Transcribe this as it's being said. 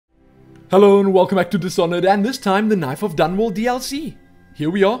Hello and welcome back to Dishonored, and this time the Knife of Dunwall DLC. Here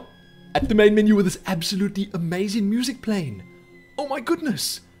we are, at the main menu with this absolutely amazing music playing. Oh my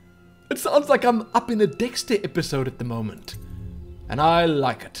goodness. It sounds like I'm up in a Dexter episode at the moment. And I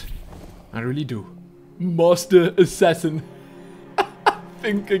like it. I really do. Master Assassin.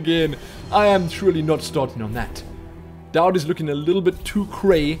 Think again. I am surely not starting on that. Daud is looking a little bit too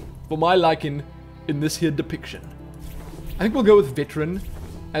cray for my liking in this here depiction. I think we'll go with Veteran,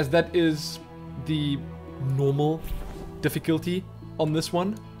 as that is the normal difficulty on this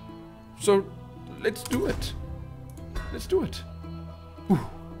one. So, let's do it. Let's do it. Ooh,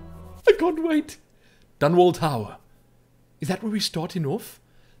 I can't wait. Dunwall Tower. Is that where we're starting off?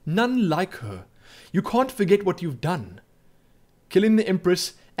 None like her. You can't forget what you've done. Killing the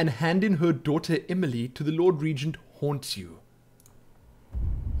Empress and handing her daughter Emily to the Lord Regent haunts you.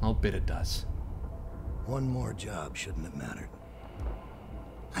 I'll bet it does. One more job shouldn't have mattered.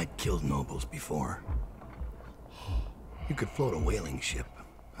 I'd killed nobles before. You could float a whaling ship,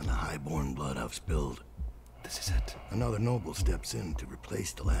 and the highborn blood I've spilled. This is it. Another noble steps in to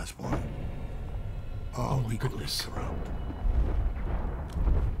replace the last one. All my equally goodness. corrupt.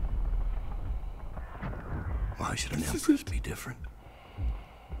 Why should an This is Empress it. be different?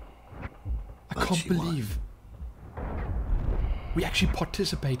 I But can't she won. believe we actually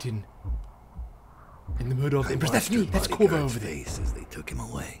participating in the murder of the I Empress. That's watched her me. That's Corvo bodyguard's over there. face as they took him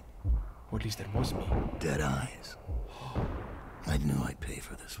away. Or at least that was me. Dead eyes. I knew I'd pay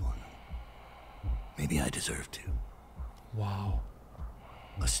for this one. Maybe I deserved to. Wow.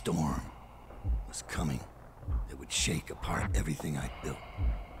 A storm was coming that would shake apart everything I'd built.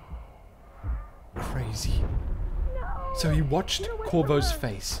 Crazy. So he watched Corvo's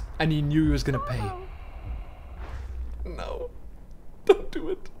face and he knew he was going to pay. No. Don't do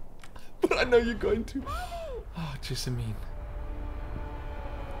it. But I know you're going to. Oh, Jessamine.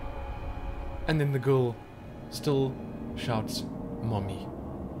 And then the girl still shouts, Mommy.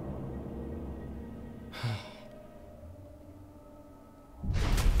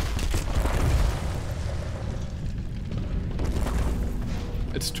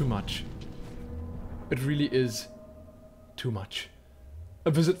 It's too much. It really is too much. A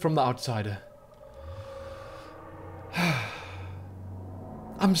visit from the outsider.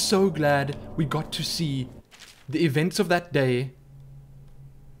 I'm so glad we got to see the events of that day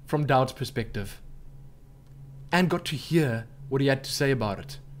from Daud's perspective. And got to hear what he had to say about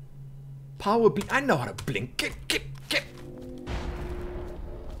it. Power blink. I know how to blink. Get.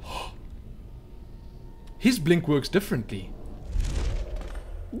 His blink works differently.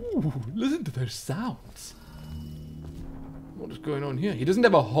 Ooh, listen to those sounds. What is going on here? He doesn't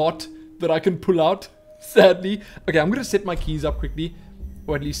have a heart that I can pull out, sadly. Okay, I'm going to set my keys up quickly.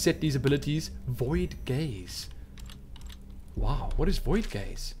 Or at least set these abilities. Void Gaze. Wow, what is Void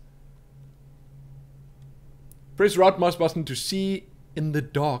Gaze? Press right mouse button to see in the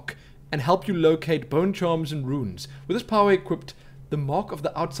dark and help you locate bone charms and runes. With this power equipped, the mark of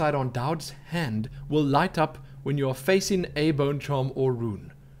the outsider on Daud's hand will light up when you are facing a bone charm or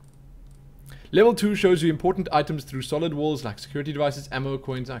rune. Level 2 shows you important items through solid walls like security devices, ammo,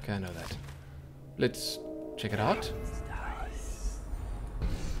 coins. Okay, I know that. Let's check it out.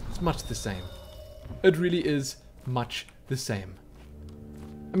 It's much the same. It really is much the same.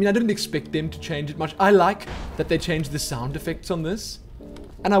 I mean, I didn't expect them to change it much. I like that they changed the sound effects on this.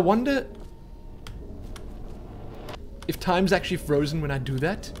 And I wonder if time's actually frozen when I do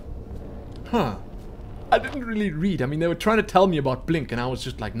that. Huh. I didn't really read. I mean, they were trying to tell me about Blink, and I was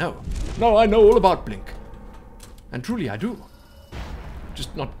just like, no. No, I know all about Blink. And truly, I do.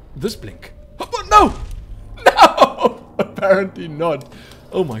 Just not this Blink. Oh, no! No! Apparently not.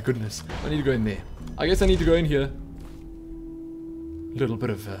 Oh my goodness. I need to go in there. I guess I need to go in here. Little bit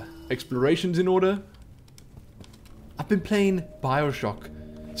of explorations in order. I've been playing Bioshock,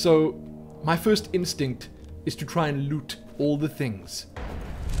 so my first instinct is to try and loot all the things.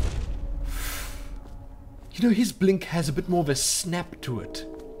 You know, his blink has a bit more of a snap to it.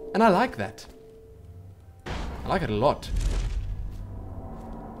 And I like that. I like it a lot.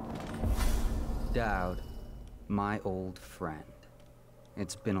 Daud, my old friend.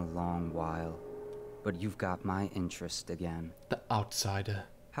 It's been a long while, but you've got my interest again. The outsider.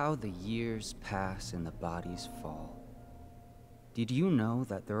 How the years pass and the bodies fall. Did you know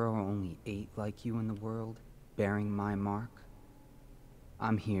that there are only 8 like you in the world, bearing my mark?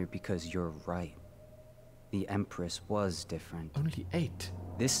 I'm here because you're right. The Empress was different. Only 8.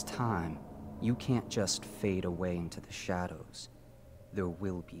 This time, you can't just fade away into the shadows. There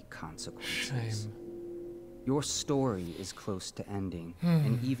will be consequences. Shame. Your story is close to ending,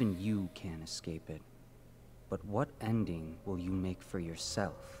 and even you can't escape it. But what ending will you make for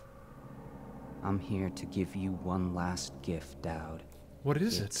yourself? I'm here to give you one last gift, Daud. What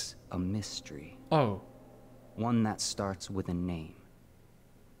is It's a mystery. Oh. One that starts with a name.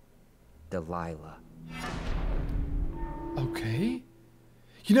 Delilah. Okay.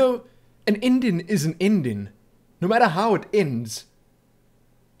 You know, an ending is an ending. No matter how it ends,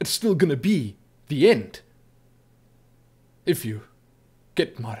 it's still gonna be the end. If you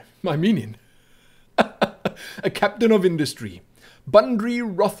get my meaning. A captain of industry. Bundry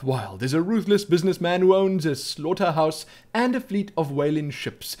Rothwild is a ruthless businessman who owns a slaughterhouse and a fleet of whaling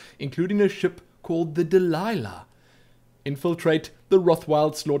ships, including a ship called the Delilah. Infiltrate the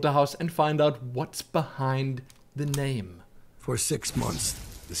Rothwild slaughterhouse and find out what's behind the name. For 6 months,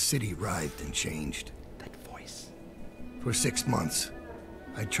 the city writhed and changed. That voice. For 6 months,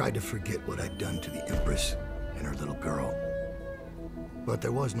 I tried to forget what I'd done to the Empress and her little girl. But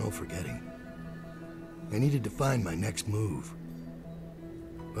there was no forgetting. I needed to find my next move.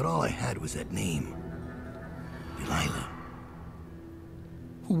 But all I had was that name. Delilah.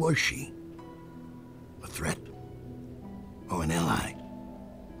 Who was she? A threat? Or an ally?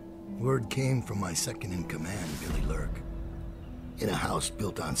 Word came from my second-in-command, Billy Lurk. In a house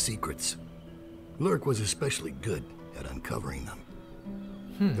built on secrets. Lurk was especially good at uncovering them.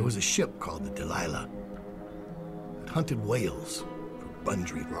 There was a ship called the Delilah. It hunted whales for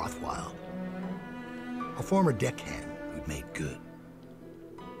Bundry Rothwild. A former deckhand who'd made good.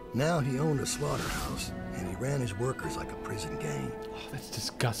 Now he owned a slaughterhouse, and he ran his workers like a prison gang. Oh, that's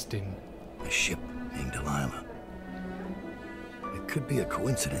disgusting. A ship named Delilah. It could be a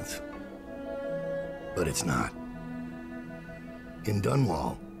coincidence, but it's not. In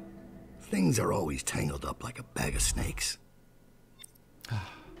Dunwall, things are always tangled up like a bag of snakes.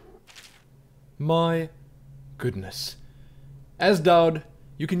 My goodness. As Daud,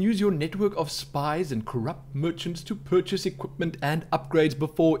 you can use your network of spies and corrupt merchants to purchase equipment and upgrades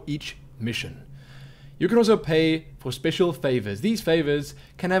before each mission. You can also pay for special favors. These favors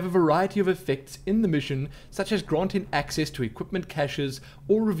can have a variety of effects in the mission, such as granting access to equipment caches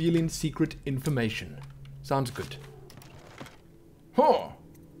or revealing secret information. Sounds good. Huh.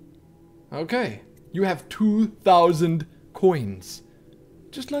 Okay. You have 2,000 coins.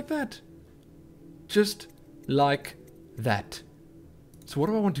 Just like that. Just like that. So what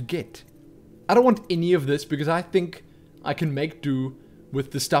do I want to get? I don't want any of this because I think I can make do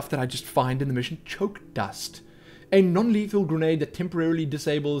with the stuff that I just find in the mission. Choke dust. A non-lethal grenade that temporarily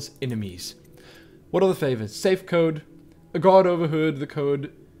disables enemies. What are the favors? Safe code. A guard overheard the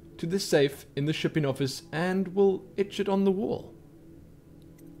code to the safe in the shipping office and will etch it on the wall.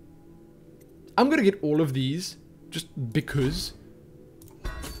 I'm going to get all of these just because.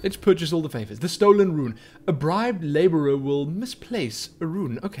 Let's purchase all the favors. The stolen rune. A bribed laborer will misplace a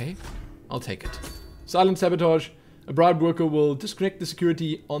rune. Okay, I'll take it. Silent sabotage. A bribed worker will disconnect the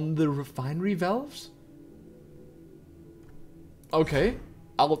security on the refinery valves. Okay,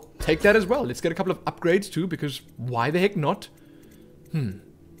 I'll take that as well. Let's get a couple of upgrades too, because why the heck not?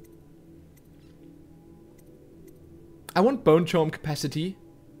 I want bone charm capacity.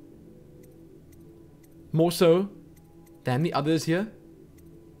 More so than the others here.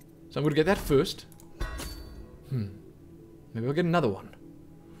 So I'm going to get that first. Maybe I'll get another one.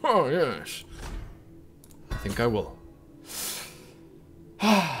 Oh, yes. I think I will.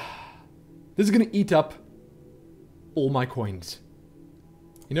 This is going to eat up all my coins.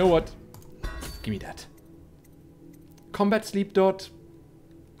 You know what? Give me that. Combat sleep dot.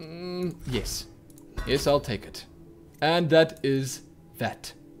 Yes. Yes, I'll take it. And that is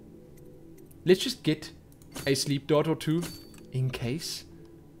that. Let's just get a sleep dot or two in case.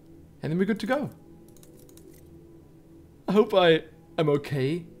 And then we're good to go. I hope I am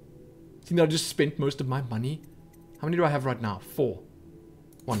okay. Seeing that I just spent most of my money. How many do I have right now? 4.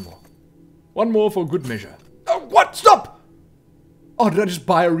 One more. One more for good measure. Oh, what? Stop! Oh, did I just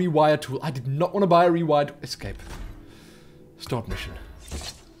buy a rewire tool? I did not want to buy a rewire tool. Escape. Start mission.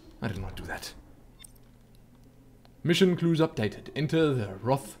 I did not do that. Mission clues updated. Enter the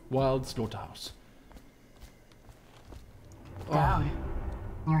Rothwild slaughterhouse. Daud,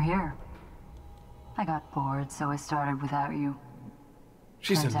 you're here. I got bored, so I started without you.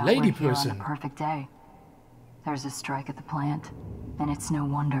 She's Turns a out lady we're here person. on the perfect day. There's a strike at the plant, and it's no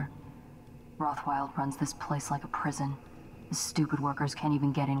wonder. Rothwild runs this place like a prison. The stupid workers can't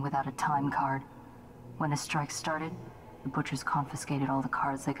even get in without a time card. When the strike started, the butchers confiscated all the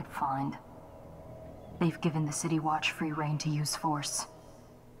cards they could find. They've given the City Watch free rein to use force.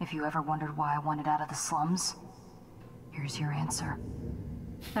 If you ever wondered why I wanted out of the slums, here's your answer.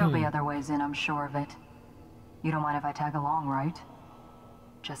 There'll be other ways in, I'm sure of it. You don't mind if I tag along, right?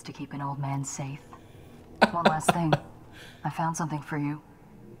 Just to keep an old man safe. One last thing. I found something for you.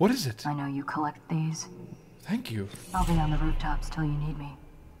 What is it? I know you collect these. Thank you. I'll be on the rooftops till you need me.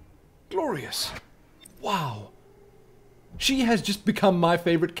 Glorious. Wow. She has just become my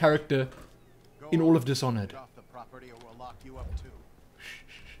favorite character in all of Dishonored. Off the property or we'll lock you up too.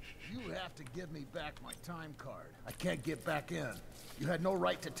 You have to give me back my time card. I can't get back in. You had no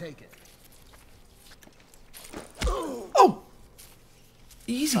right to take it. Oh!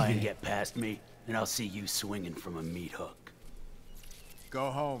 Easy. Try and get past me, and I'll see you swinging from a meat hook. Go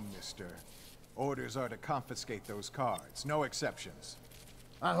home, mister. Orders are to confiscate those cards. No exceptions.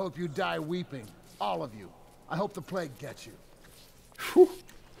 I hope you die weeping. All of you. I hope the plague gets you. Whew.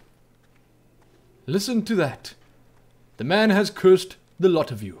 Listen to that. The man has cursed the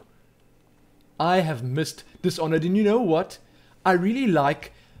lot of you. I have missed Dishonored, and you know what? I really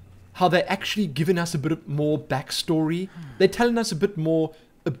like how they're actually giving us a bit more backstory. They're telling us a bit more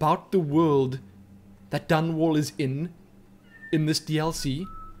about the world that Dunwall is in this DLC.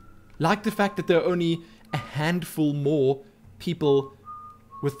 Like the fact that there are only a handful more people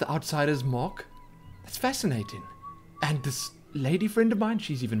with the Outsider's mark. That's fascinating. And this lady friend of mine,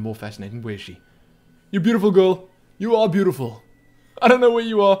 she's even more fascinating. Where is she? You beautiful girl. You are beautiful. I don't know where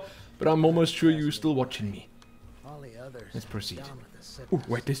you are, but I'm almost sure you're still watching me. All the others. Let's proceed. Down with the sickness. Oh,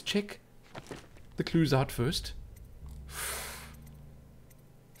 wait, let's check the clues out first.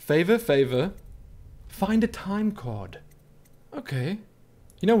 Favor. Find a time card. Okay.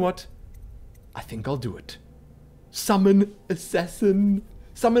 You know what? I think I'll do it. Summon assassin.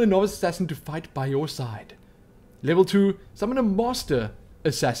 Summon a novice assassin to fight by your side. Level 2, summon a master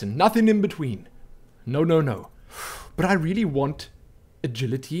assassin. Nothing in between. No. But I really want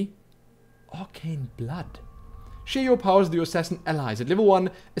agility. Arcane blood. Share your powers with your assassin allies. At level 1,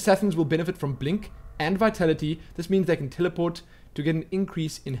 assassins will benefit from blink and vitality. This means they can teleport to get an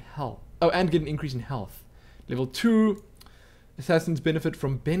increase in health. Oh, and get an increase in health. Level 2, assassins benefit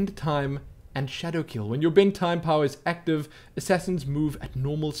from bend time and shadow kill. When your bend time power is active, assassins move at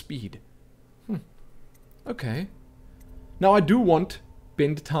normal speed. Okay. Now I do want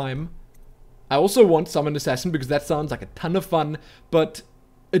bend time. I also want summon assassin because that sounds like a ton of fun, but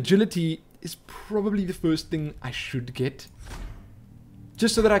agility is probably the first thing I should get.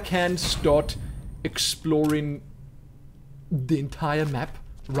 Just so that I can start exploring the entire map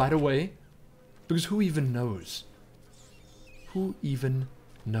right away. Because who even knows? Who even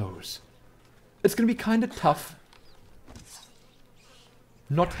knows? It's going to be kind of tough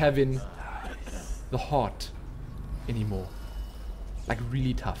not having the heart anymore. Like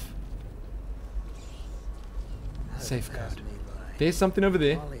really tough. Safeguard. There's something over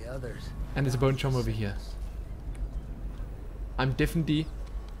there. All the others. And there's a bone chom over here. I'm definitely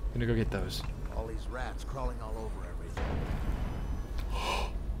gonna go get those. All these rats crawling all over everything.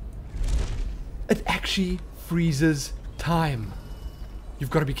 It actually freezes time. You've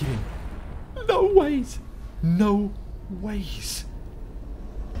got to be kidding. No ways. No ways.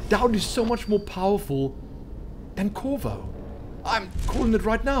 Daud is so much more powerful than Corvo. I'm calling it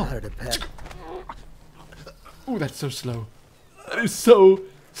right now. Ooh, that's so slow. That is so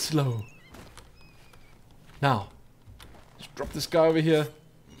slow. Now, let's drop this guy over here.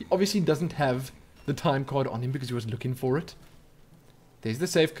 He obviously doesn't have the time card on him because he was looking for it. There's the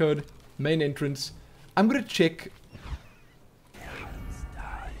safe code, main entrance. I'm going to check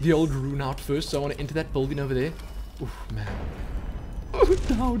the old rune out first, so I want to enter that building over there. Oof, man. Oh,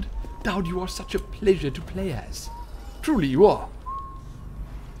 Daud. Daud, you are such a pleasure to play as. Truly, you are.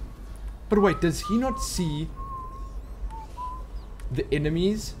 But wait, does he not see the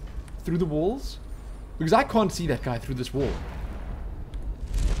enemies through the walls? Because I can't see that guy through this wall.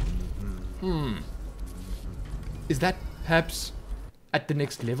 Is that perhaps at the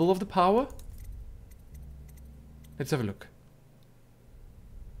next level of the power? Let's have a look.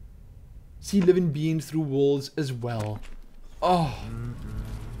 See living beings through walls as well. Oh,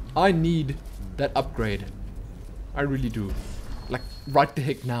 I need that upgrade. I really do. Like, right the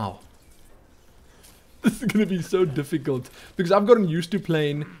heck now. This is gonna be so difficult because I've gotten used to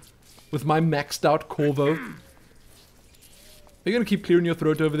playing with my maxed out Corvo. Are you gonna keep clearing your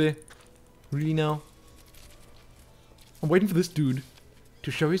throat over there? Really now? I'm waiting for this dude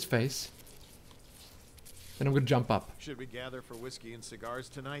to show his face. Then I'm gonna jump up. Should we gather for whiskey and cigars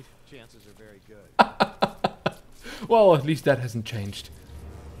tonight? Chances are very good. Well, at least that hasn't changed.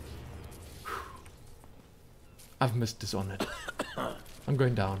 Whew. I've missed Dishonored. I'm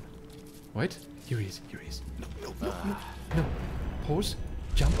going down. Wait, here he is, here he is. No. Pause,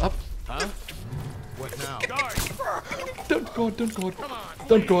 jump up. Huh? What now? Don't God.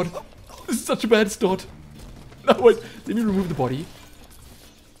 Don't God. This is such a bad start. No, wait, let me remove the body.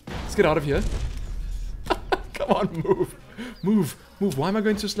 Let's get out of here. Come on, move. Move. Why am I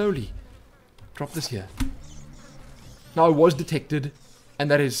going so slowly? Drop this here. Now I was detected,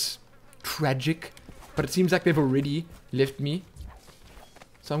 and that is tragic, but it seems like they've already left me,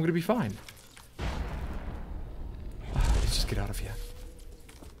 so I'm gonna be fine. Let's just get out of here.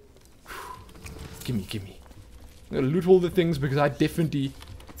 Gimme, gimme. I'm gonna loot all the things because I definitely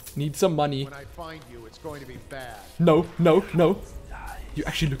need some money. When I find you, it's going to be bad. No, no, no. You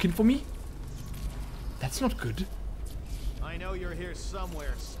actually looking for me? That's not good. I know you're here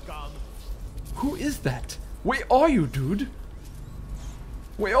somewhere, scum. Who is that? Where are you, dude?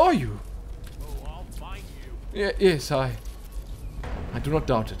 Where are you? Oh, I'll find you. Yeah, yes, I do not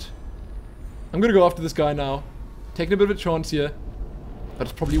doubt it. I'm gonna go after this guy now. Taking a bit of a chance here, but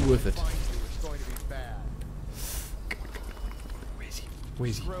it's probably worth it. Find you, it's going to be bad. Where is he? Where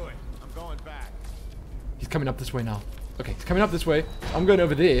is he? Screw it. I'm going back. He's coming up this way now. Okay, he's coming up this way. I'm going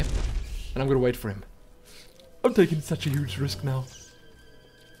over there, and I'm gonna wait for him. I'm taking such a huge risk now.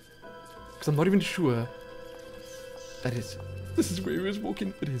 Because I'm not even sure. This is where he was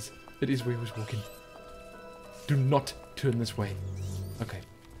walking. It is. It is where he was walking. Do not turn this way. Okay,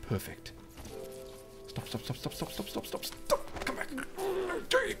 perfect. Stop, stop, stop, stop, stop, stop, stop, stop, stop. Come back.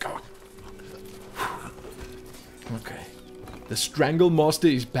 There you go. Okay. The Strangle Master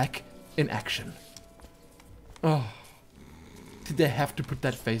is back in action. Oh. Did they have to put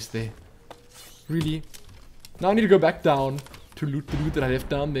that face there? Really? Now I need to go back down to loot the loot that I left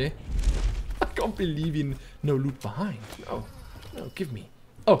down there. I can't believe in no loot behind. No. No, give me.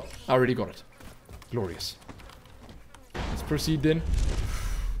 Oh, I already got it. Glorious. Let's proceed then.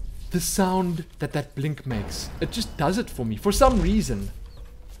 The sound that blink makes. It just does it for me. For some reason.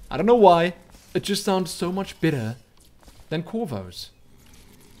 I don't know why. It just sounds so much better than Corvo's.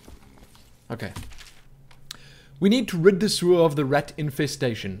 Okay. We need to rid the sewer of the rat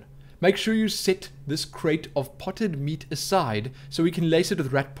infestation. Make sure you set this crate of potted meat aside so we can lace it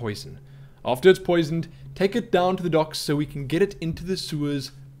with rat poison. After it's poisoned, take it down to the docks so we can get it into the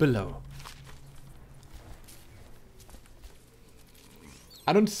sewers below.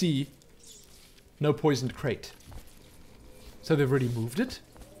 I don't see no poisoned crate. So they've already moved it,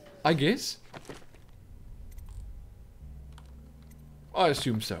 I guess. I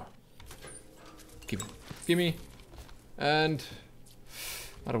assume so. Gimme. Gimme. And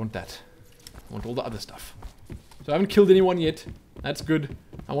I don't want that. I want all the other stuff. So I haven't killed anyone yet. That's good.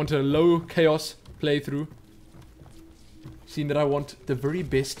 I want a low chaos playthrough. Seeing that I want the very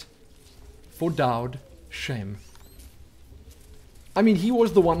best for Daud. Shame. I mean, he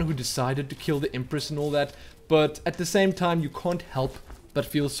was the one who decided to kill the Empress and all that, but at the same time, you can't help but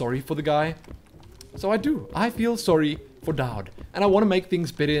feel sorry for the guy. So I do. I feel sorry for Daud, and I want to make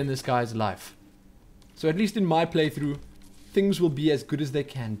things better in this guy's life. So at least in my playthrough, things will be as good as they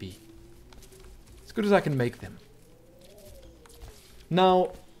can be. As good as I can make them.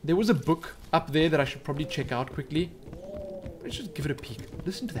 Now, there was a book up there that I should probably check out quickly. Let's just give it a peek.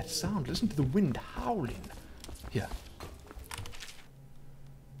 Listen to that sound. Listen to the wind howling. Here.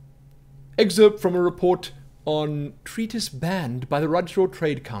 Excerpt from a report on treatise banned by the Rudshaw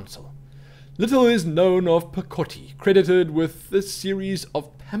Trade Council. Little is known of Picotti, credited with a series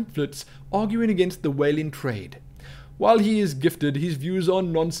of pamphlets arguing against the whaling trade. While he is gifted, his views are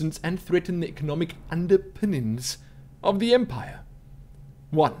nonsense and threaten the economic underpinnings of the empire.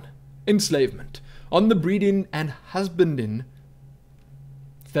 1. Enslavement. On the breeding and husbanding,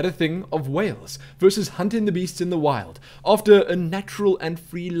 is that a thing, of whales, versus hunting the beasts in the wild, after a natural and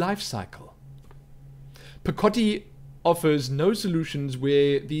free life cycle. Picotti offers no solutions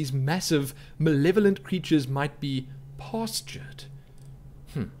where these massive, malevolent creatures might be pastured.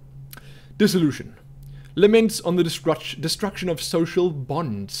 Dissolution. Laments on the destruction of social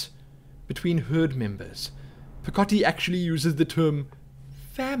bonds between herd members. Picotti actually uses the term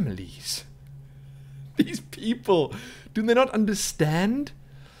families. These people, do they not understand?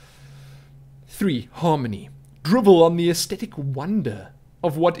 3. Harmony. Drivel on the aesthetic wonder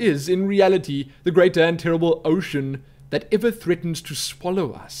of what is, in reality, the greater and terrible ocean that ever threatens to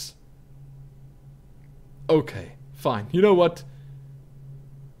swallow us. Okay, fine. You know what?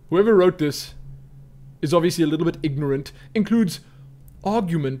 Whoever wrote this is obviously a little bit ignorant. Includes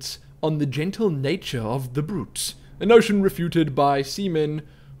arguments on the gentle nature of the brutes, a notion refuted by seamen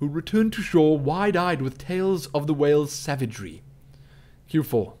who return to shore wide-eyed with tales of the whale's savagery.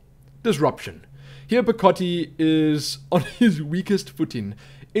 Q4. Disruption. Here Picotti is on his weakest footing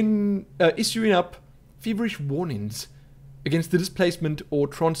in issuing up feverish warnings against the displacement or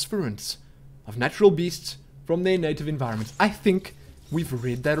transference of natural beasts from their native environments. I think we've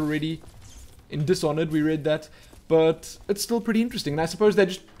read that already. In Dishonored we read that, but it's still pretty interesting. And I suppose they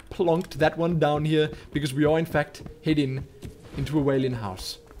just plonked that one down here because we are in fact heading into a whaling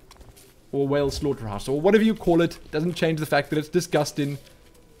house. Or a whale slaughterhouse. Or whatever you call it. Doesn't change the fact that it's disgusting.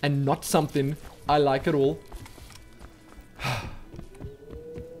 And not something I like at all.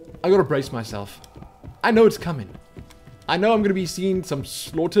 I gotta brace myself. I know it's coming. I know I'm gonna be seeing some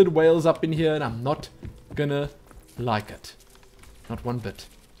slaughtered whales up in here. And I'm not gonna like it. Not one bit.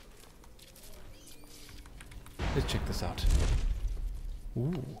 Let's check this out.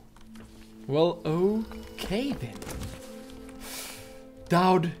 Ooh. Well, okay then.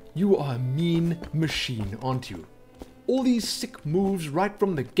 Daud, you are a mean machine, aren't you? All these sick moves right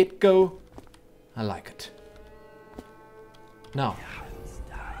from the get-go. I like it. Now,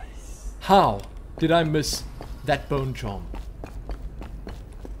 how did I miss that bone charm?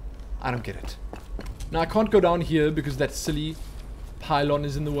 I don't get it. Now, I can't go down here because that silly pylon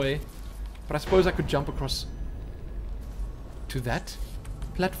is in the way. But I suppose I could jump across to that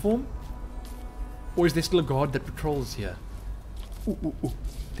platform? Or is there still a guard that patrols here? Ooh, ooh, ooh.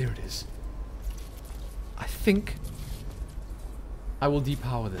 There it is. I think I will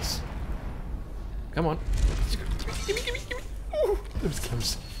depower this. Come on. Gimme. Ooh, that was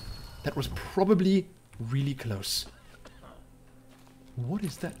close. That was probably really close. What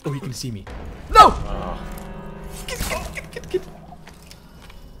is that? Oh, he can see me. No! Get.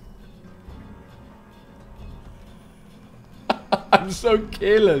 I'm so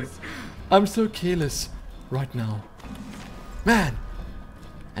careless. I'm so careless right now. Man.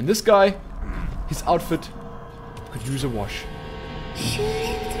 And this guy, his outfit could use a wash.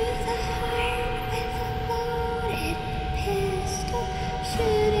 Shooting through